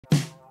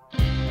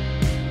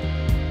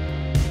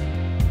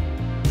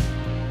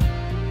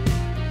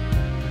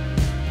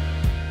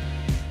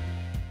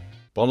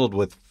Bundled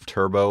with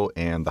Turbo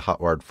and the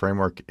Hotwired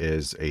framework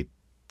is a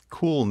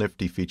cool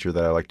nifty feature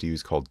that I like to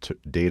use called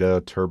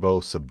Data Turbo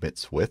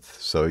Submits With.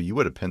 So you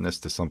would append this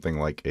to something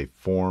like a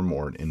form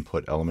or an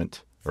input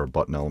element or a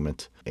button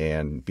element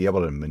and be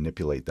able to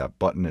manipulate that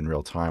button in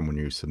real time when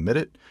you submit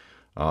it.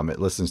 It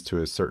listens to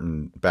a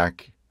certain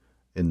back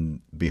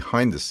in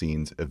behind the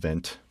scenes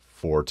event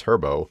for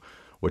Turbo,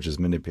 which is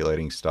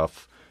manipulating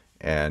stuff,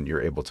 and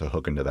you're able to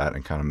hook into that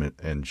and kind of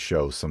and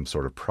show some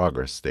sort of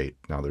progress state.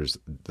 Now there's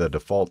the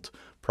default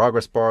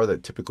progress bar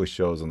that typically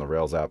shows on the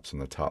Rails apps on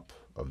the top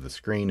of the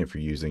screen if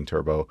you're using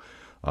Turbo,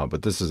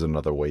 but this is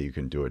another way you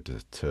can do it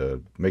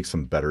to make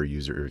some better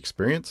user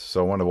experience.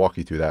 So I want to walk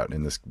you through that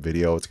in this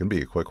video. It's going to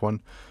be a quick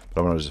one,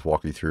 but I'm going to just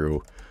walk you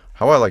through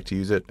how I like to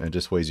use it and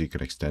just ways you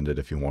can extend it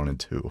if you wanted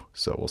to.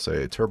 So we'll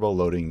say Turbo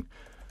loading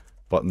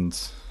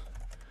buttons.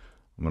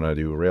 I'm going to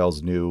do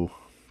Rails new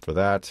for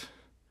that.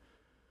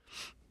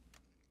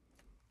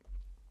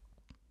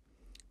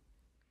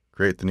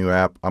 Create the new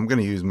app. I'm going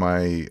to use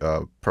my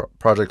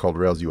project called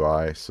Rails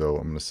UI. So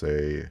I'm going to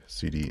say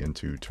cd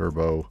into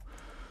Turbo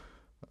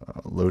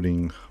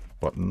loading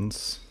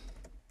buttons.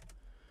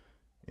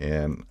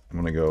 And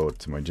I'm going to go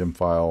to my gem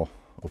file,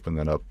 open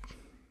that up.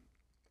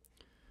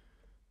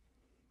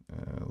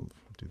 I'll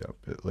do that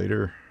a bit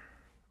later.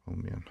 Oh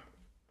man.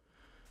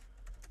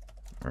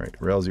 All right,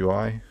 Rails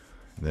UI.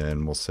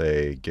 Then we'll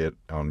say get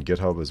on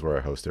GitHub is where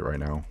I host it right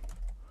now.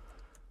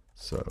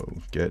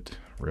 So get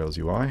Rails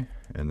UI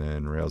and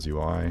then Rails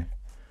UI.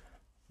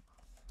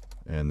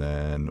 And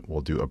then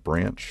we'll do a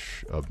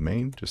branch of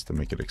main just to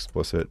make it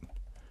explicit.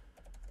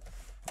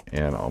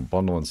 And I'll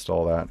bundle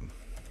install that.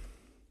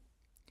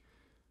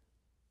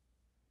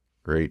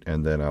 Great.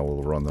 And then I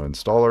will run the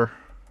installer.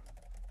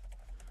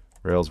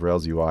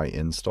 Rails UI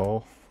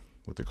install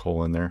with the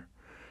colon there.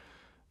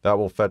 That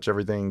will fetch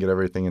everything, get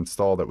everything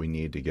installed that we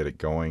need to get it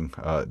going.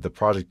 The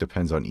project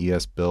depends on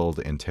ES build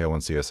and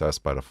Tailwind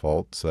CSS by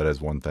default. So that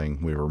is one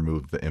thing. We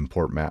removed the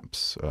import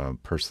maps.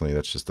 Personally,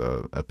 that's just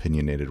a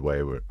opinionated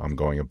way I'm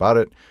going about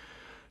it,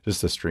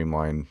 just to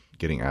streamline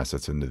getting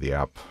assets into the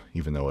app,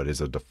 even though it is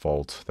a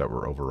default that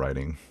we're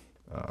overriding.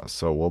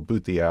 So we'll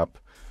boot the app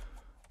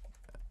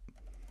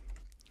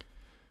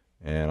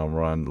and I'll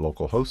run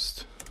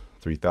localhost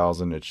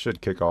 3000. It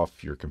should kick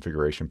off your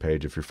configuration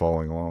page if you're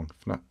following along.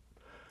 If not,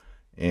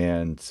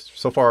 and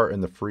so far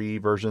in the free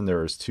version,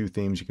 there's 2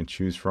 themes you can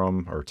choose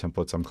from, or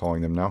templates I'm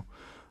calling them now.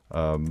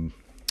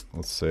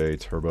 Let's say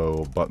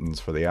Turbo buttons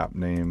for the app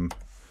name.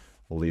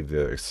 We'll leave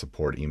the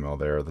support email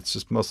there. That's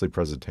just mostly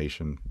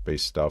presentation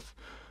based stuff.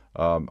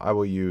 I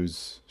will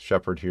use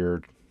Shepherd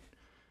here.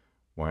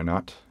 Why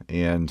not?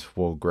 And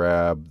we'll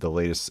grab the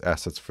latest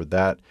assets for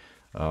that.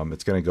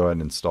 It's going to go ahead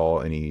and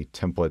install any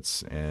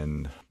templates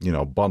and,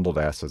 bundled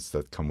assets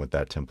that come with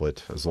that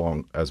template,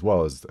 as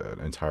well as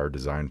the entire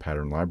design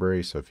pattern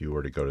library. So if you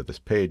were to go to this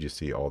page, you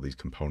see all these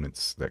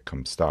components that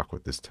come stock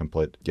with this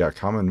template. Yeah,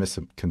 common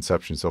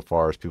misconception so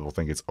far is people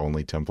think it's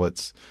only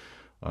templates,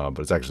 but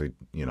it's actually,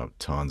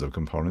 tons of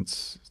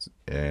components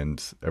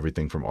and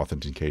everything from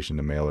authentication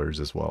to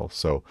mailers as well.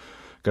 So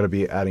going to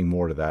be adding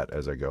more to that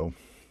as I go.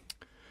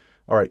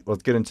 All right,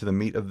 let's get into the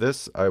meat of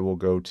this. I will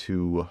go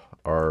to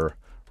our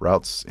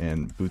routes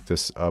and boot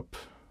this up.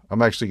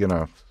 I'm actually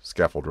gonna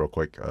scaffold real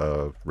quick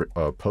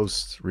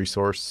post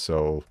resource.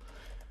 So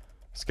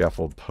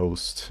scaffold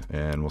post,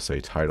 and we'll say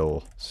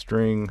title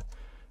string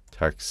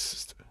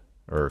text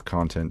or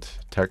content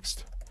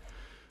text,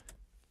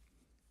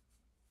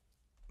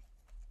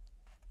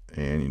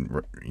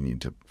 and you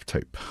need to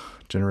type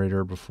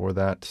generator before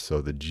that,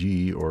 so the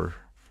G or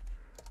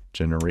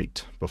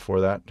generate before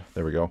that.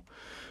 There we go.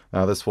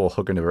 Now this will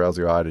hook into Rails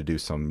UI to do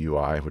some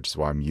UI, which is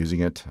why I'm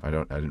using it. I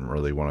didn't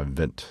really want to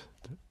invent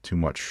too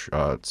much,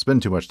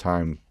 spend too much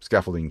time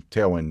scaffolding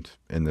Tailwind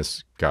in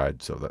this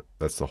guide. So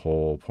that's the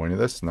whole point of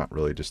this, not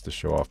really just to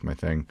show off my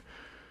thing.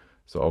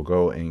 So I'll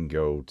go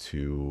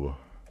to,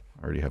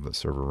 I already have the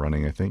server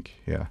running, I think.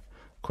 Yeah,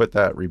 quit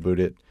that, reboot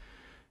it,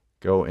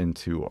 go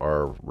into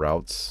our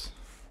routes,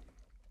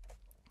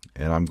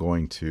 and I'm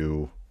going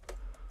to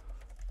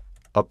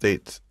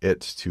update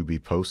it to be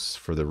posts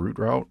for the root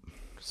route.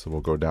 So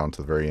we'll go down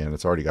to the very end.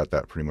 It's already got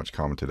that pretty much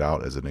commented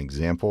out as an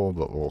example,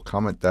 but we'll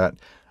comment that,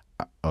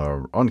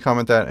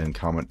 uncomment that, and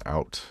comment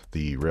out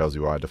the Rails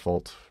UI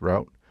default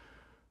route,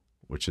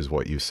 which is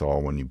what you saw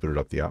when you booted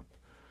up the app.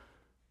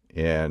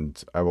 And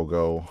I will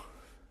go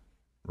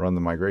run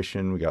the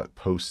migration. We got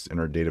posts in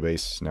our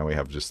database. Now we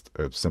have just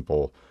a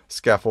simple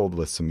scaffold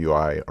with some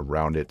UI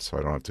around it, so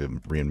I don't have to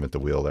reinvent the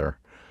wheel there.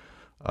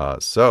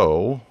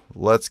 So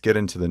let's get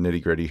into the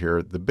nitty gritty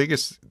here. The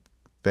biggest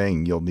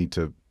thing you'll need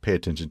to pay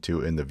attention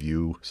to in the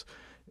views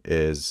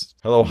is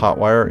Hello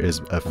Hotwire is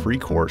a free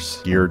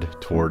course geared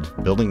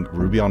toward building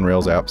Ruby on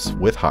Rails apps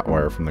with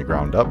Hotwire from the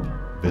ground up.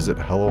 Visit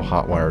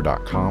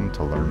hellohotwire.com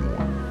to learn more.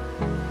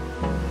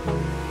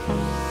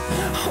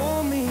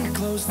 Hold me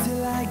close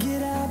till I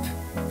get up.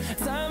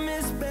 Time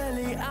is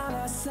barely on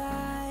our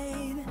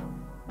side.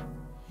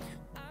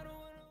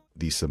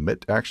 The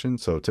submit action.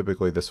 So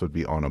typically this would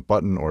be on a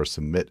button or a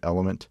submit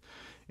element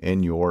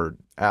in your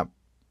app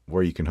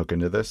where you can hook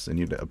into this, and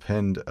you'd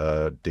append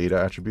a data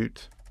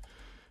attribute.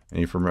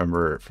 And if you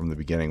remember from the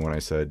beginning when I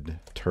said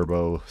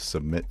turbo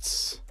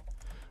submits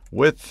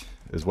width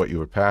is what you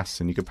would pass,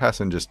 and you could pass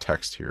in just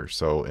text here.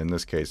 So in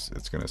this case,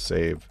 it's going to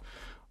save.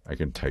 I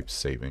can type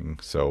saving.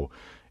 So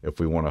if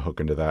we want to hook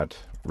into that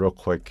real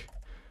quick,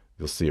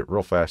 you'll see it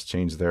real fast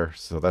change there.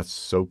 So that's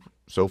so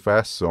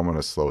fast. So I'm going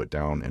to slow it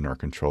down in our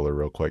controller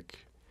real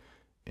quick.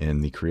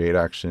 In the create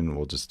action,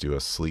 we'll just do a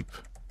sleep.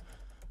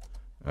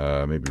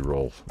 Maybe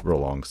real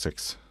long,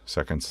 6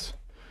 seconds.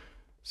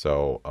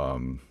 So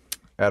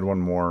add one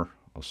more.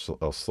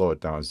 I'll slow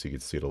it down so you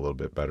can see it a little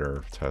bit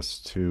better.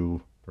 Test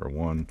 2 or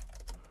 1.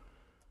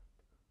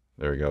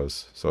 There it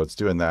goes. So it's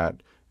doing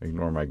that.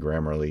 Ignore my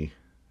Grammarly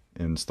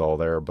install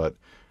there, but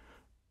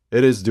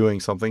it is doing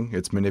something.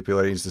 It's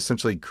manipulating. It's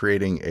essentially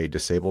creating a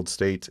disabled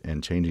state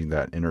and changing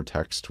that inner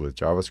text with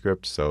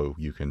JavaScript so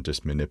you can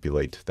just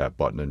manipulate that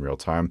button in real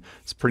time.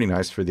 It's pretty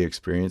nice for the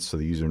experience so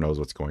the user knows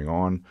what's going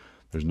on.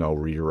 There's no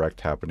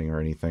redirect happening or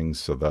anything,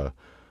 so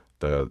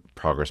the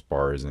progress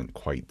bar isn't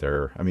quite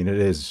there. I mean, it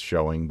is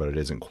showing, but it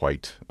isn't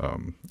quite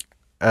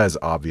as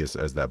obvious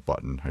as that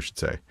button, I should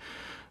say.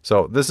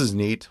 So this is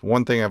neat.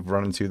 One thing I've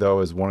run into,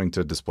 though, is wanting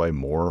to display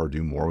more or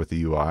do more with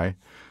the UI.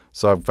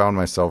 So I've found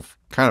myself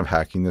kind of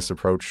hacking this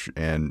approach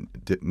and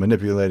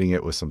manipulating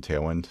it with some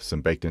Tailwind,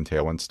 some baked-in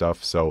Tailwind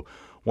stuff. So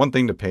one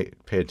thing to pay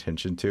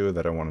attention to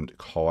that I wanted to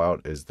call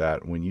out is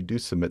that when you do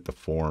submit the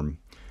form,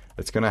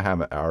 it's going to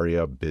have an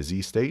ARIA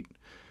busy state.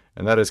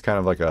 And that is kind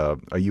of like a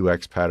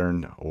UX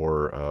pattern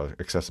or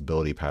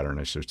accessibility pattern,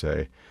 I should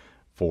say,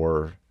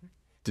 for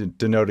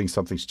denoting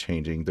something's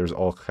changing. There's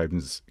all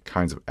kinds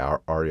of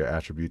ARIA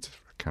attributes,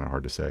 kind of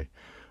hard to say.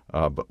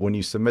 But when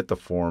you submit the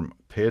form,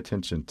 pay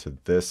attention to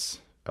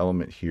this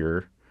element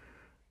here,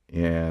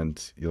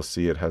 and you'll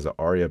see it has an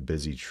ARIA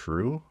busy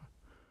true.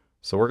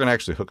 So we're going to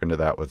actually hook into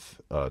that with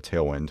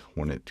Tailwind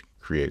when it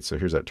creates. So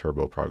here's that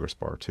turbo progress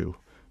bar too,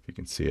 if you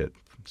can see it.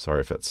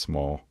 Sorry if that's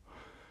small.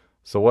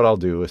 So what I'll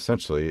do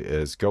essentially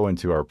is go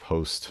into our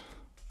post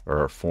or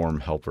our form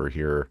helper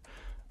here,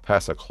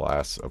 pass a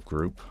class of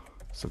group.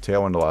 So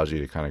Tailwind allows you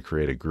to kind of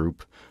create a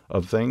group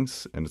of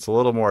things, and it's a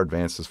little more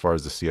advanced as far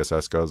as the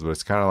CSS goes, but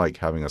it's kind of like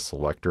having a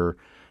selector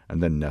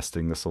and then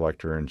nesting the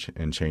selector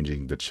and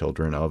changing the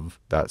children of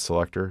that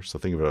selector. So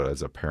think of it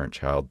as a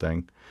parent-child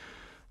thing.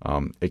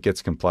 It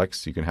gets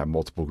complex. You can have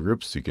multiple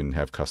groups. You can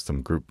have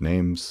custom group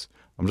names.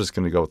 I'm just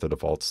going to go with the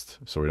defaults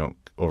so we don't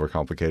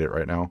overcomplicate it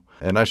right now.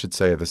 And I should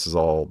say this is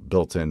all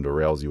built into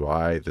Rails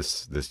UI.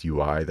 This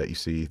UI that you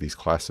see, these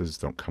classes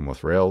don't come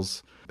with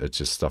Rails. It's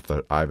just stuff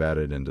that I've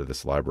added into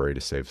this library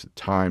to save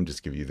time,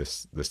 just give you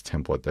this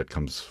template that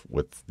comes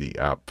with the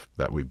app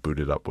that we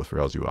booted up with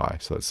Rails UI.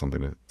 So that's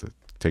something to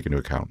take into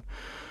account.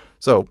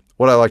 So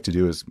what I like to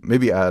do is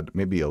maybe add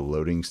a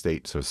loading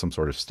state, so some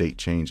sort of state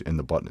change in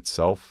the button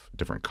itself,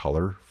 different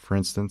color, for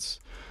instance.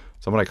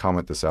 So I'm going to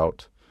comment this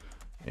out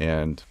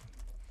and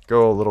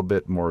go a little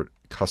bit more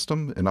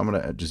custom, and I'm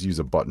going to just use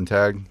a button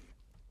tag.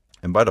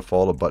 And by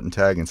default, a button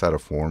tag inside a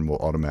form will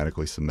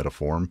automatically submit a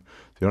form.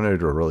 So you don't need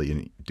to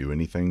really do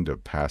anything to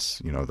pass,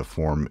 the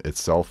form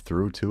itself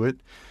through to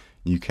it.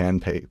 You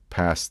can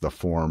pass the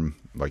form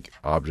like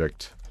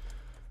object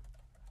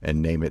and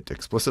name it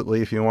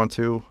explicitly if you want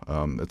to.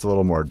 It's a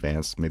little more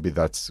advanced. Maybe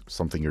that's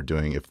something you're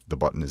doing if the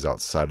button is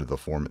outside of the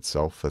form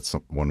itself. That's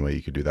one way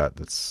you could do that.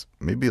 That's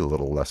maybe a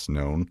little less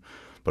known,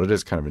 but it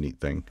is kind of a neat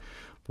thing.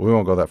 But we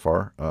won't go that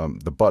far.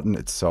 The button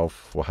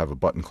itself will have a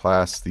button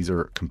class. These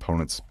are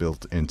components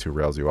built into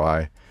Rails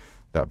UI.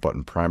 That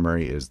button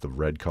primary is the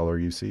red color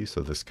you see.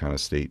 So this kind of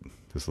state,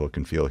 this look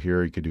and feel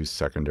here, you could do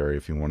secondary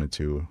if you wanted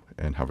to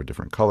and have a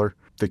different color.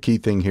 The key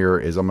thing here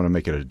is I'm going to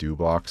make it a do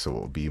block, so it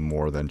will be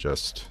more than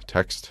just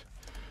text.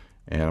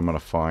 And I'm going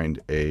to find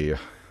a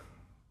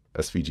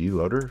SVG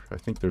loader. I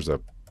think there's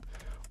a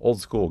old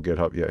school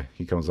GitHub. Yeah,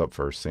 he comes up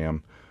first,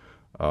 Sam.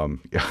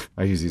 Yeah,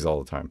 I use these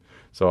all the time.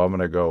 So I'm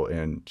going to go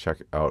and check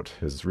out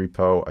his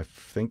repo. I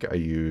think I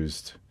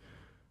used,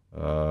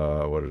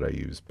 what did I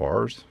use?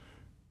 Bars?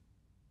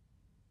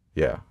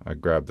 Yeah, I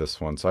grabbed this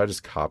one. So I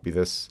just copy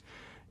this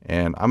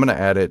and I'm going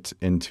to add it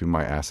into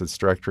my assets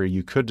directory.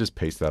 You could just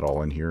paste that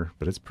all in here,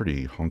 but it's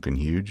pretty honking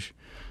huge.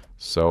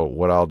 So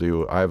what I'll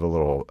do, I have a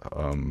little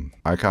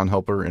icon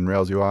helper in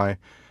Rails UI.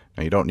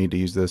 Now you don't need to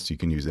use this. You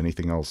can use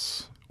anything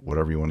else,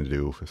 whatever you want to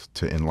do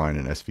to inline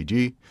an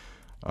SVG.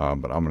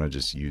 But I'm going to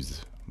just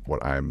use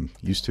what I'm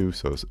used to.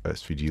 So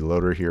SVG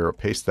loader here, I'll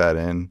paste that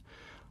in.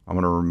 I'm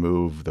going to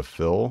remove the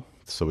fill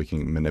so we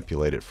can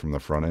manipulate it from the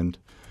front end.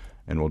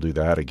 And we'll do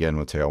that again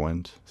with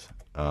Tailwind.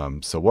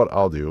 So what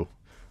I'll do,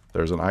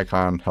 there's an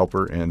icon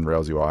helper in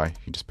Rails UI.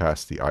 You just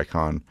pass the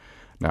icon.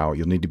 Now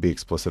you'll need to be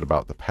explicit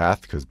about the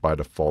path because by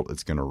default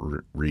it's going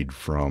to read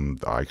from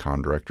the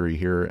icon directory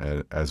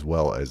here as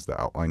well as the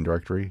outline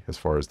directory as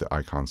far as the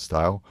icon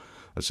style.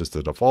 That's just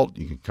the default.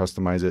 You can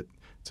customize it.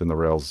 It's in the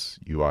Rails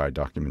UI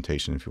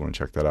documentation if you want to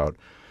check that out.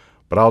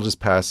 But I'll just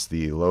pass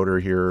the loader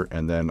here,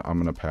 and then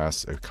I'm going to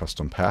pass a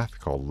custom path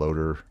called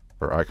loader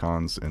or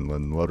icons and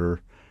then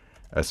loader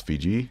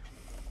SVG.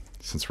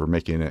 since we're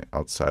making it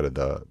outside of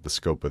the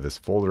scope of this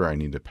folder, I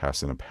need to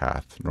pass in a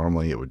path.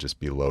 Normally it would just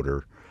be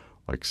loader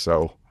like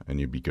so, and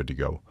you'd be good to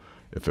go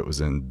if it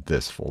was in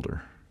this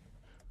folder.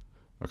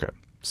 Okay,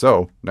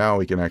 so now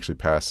we can actually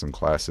pass some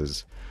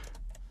classes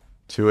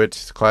to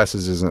it.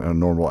 Classes isn't a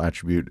normal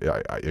attribute.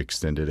 I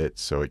extended it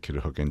so it could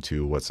hook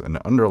into what's an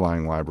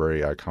underlying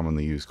library I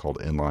commonly use called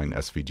inline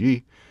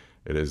SVG.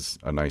 It is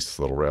a nice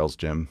little Rails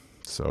gem,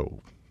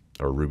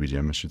 or Ruby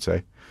gem, I should say.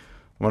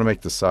 I want to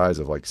make the size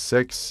of like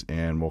 6,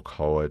 and we'll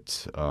call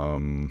it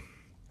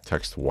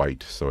text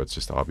white, so it's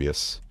just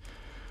obvious.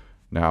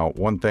 Now,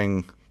 one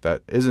thing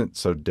that isn't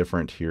so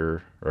different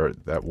here, or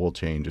that will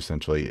change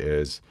essentially,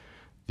 is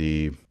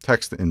the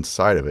text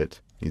inside of it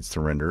needs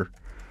to render.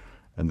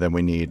 And then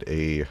we need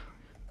a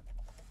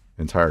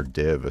entire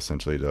div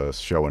essentially to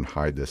show and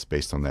hide this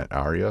based on that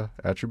aria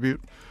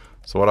attribute.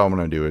 So what I'm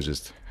going to do is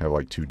just have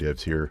like 2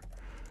 divs here.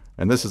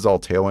 And this is all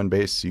Tailwind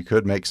based. You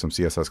could make some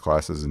CSS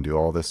classes and do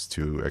all this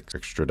to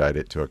extradite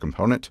it to a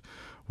component.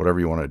 Whatever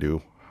you want to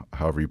do,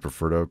 however you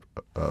prefer to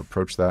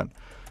approach that.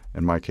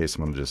 In my case,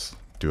 I'm going to just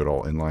do it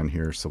all inline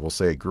here. So we'll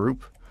say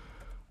group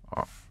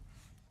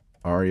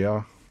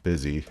aria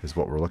busy is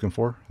what we're looking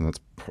for. And that's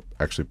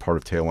actually part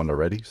of Tailwind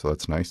already, so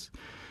that's nice.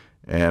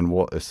 And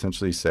we'll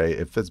essentially say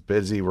if it's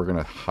busy, we're going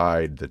to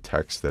hide the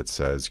text that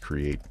says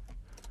create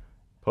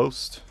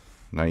post.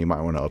 Now you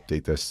might want to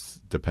update this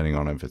depending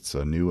on if it's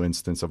a new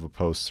instance of a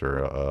post or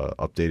a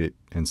updated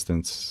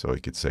instance. So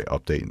you could say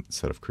update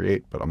instead of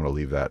create, but I'm going to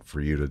leave that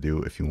for you to do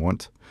if you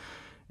want.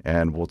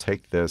 And we'll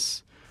take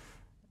this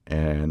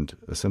and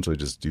essentially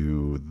just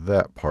do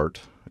that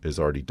part is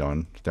already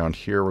done. Down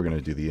here, we're going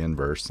to do the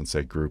inverse and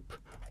say group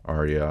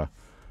aria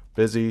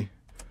busy.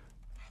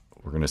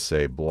 We're going to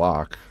say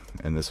block,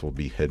 and this will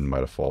be hidden by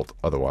default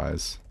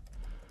otherwise.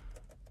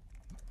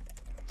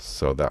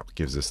 So that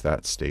gives us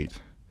that state.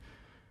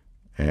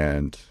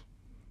 And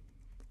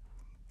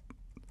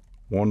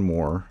one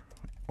more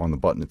on the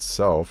button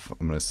itself,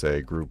 I'm going to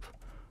say group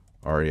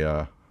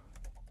aria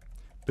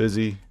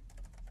busy,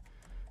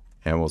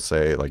 and we'll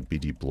say like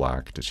BD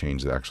black to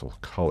change the actual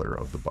color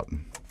of the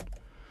button.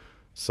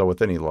 So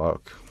with any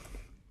luck,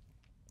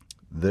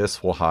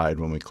 this will hide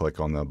when we click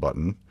on the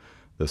button.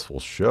 This will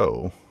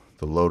show.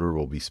 The loader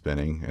will be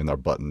spinning and our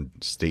button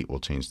state will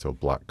change to a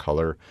black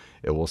color.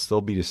 It will still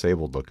be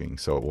disabled looking,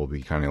 so it will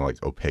be kind of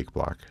like opaque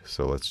black.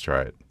 So let's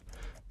try it.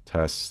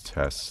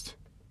 Test.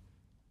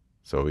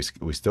 So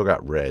we still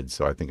got red,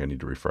 so I think I need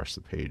to refresh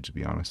the page, to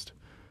be honest.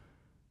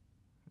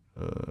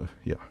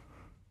 Yeah.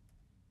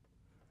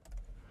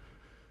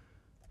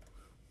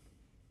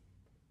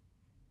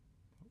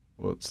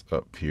 What's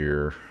up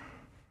here?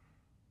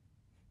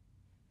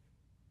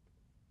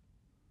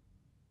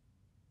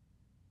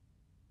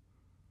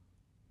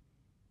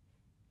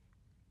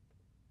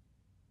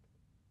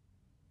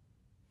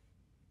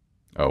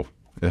 Oh,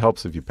 it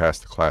helps if you pass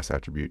the class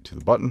attribute to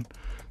the button.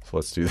 So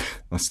let's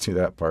do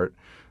that part.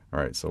 All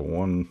right, so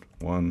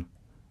one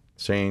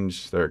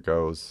change, there it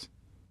goes.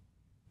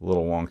 A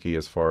little wonky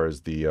as far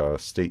as the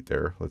state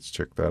there. Let's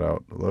check that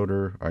out.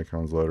 Loader,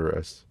 icons loader,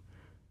 s.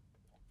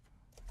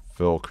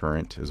 Fill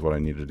current is what I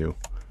need to do.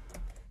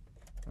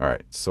 All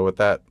right, so with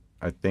that,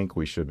 I think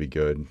we should be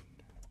good.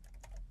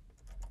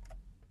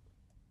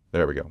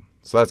 There we go.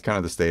 So that's kind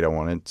of the state I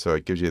wanted. So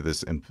it gives you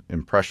this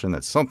impression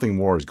that something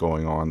more is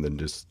going on than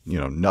just,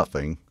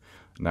 nothing.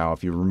 Now,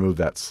 if you remove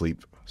that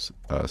sleep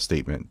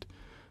statement,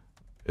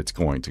 it's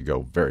going to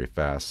go very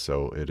fast.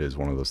 So it is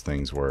one of those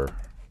things where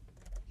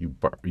you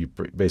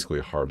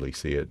basically hardly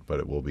see it, but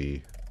it will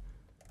be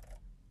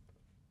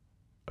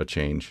a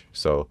change.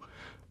 So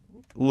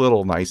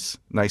little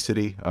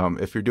nicety.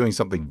 If you're doing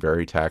something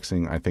very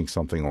taxing, I think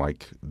something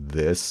like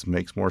this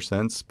makes more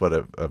sense,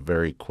 but a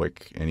very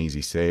quick and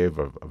easy save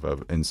of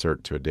an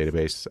insert to a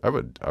database,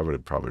 I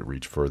would probably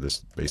reach for this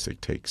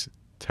basic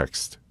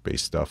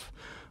text-based stuff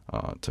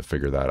to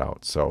figure that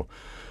out. So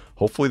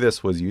hopefully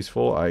this was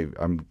useful.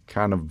 I'm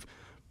kind of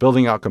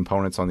building out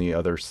components on the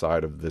other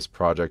side of this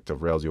project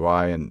of Rails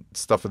UI, and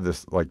stuff of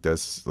this like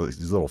this,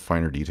 these little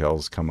finer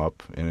details come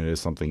up, and it is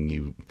something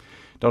you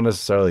don't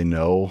necessarily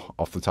know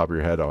off the top of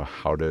your head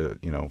how to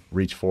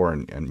reach for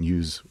and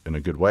use in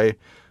a good way,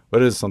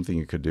 but it is something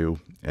you could do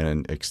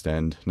and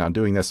extend. Now,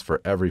 doing this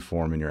for every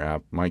form in your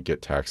app might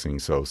get taxing,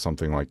 so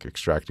something like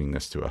extracting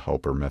this to a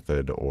helper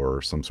method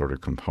or some sort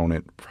of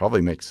component probably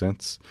makes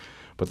sense,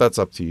 but that's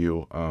up to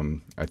you.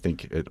 I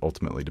think it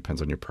ultimately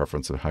depends on your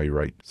preference of how you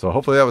write. So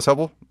hopefully that was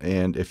helpful,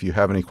 and if you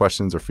have any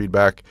questions or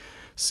feedback,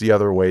 see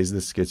other ways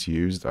this gets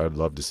used, I'd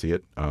love to see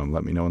it.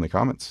 Let me know in the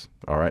comments.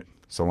 All right,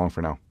 so long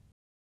for now.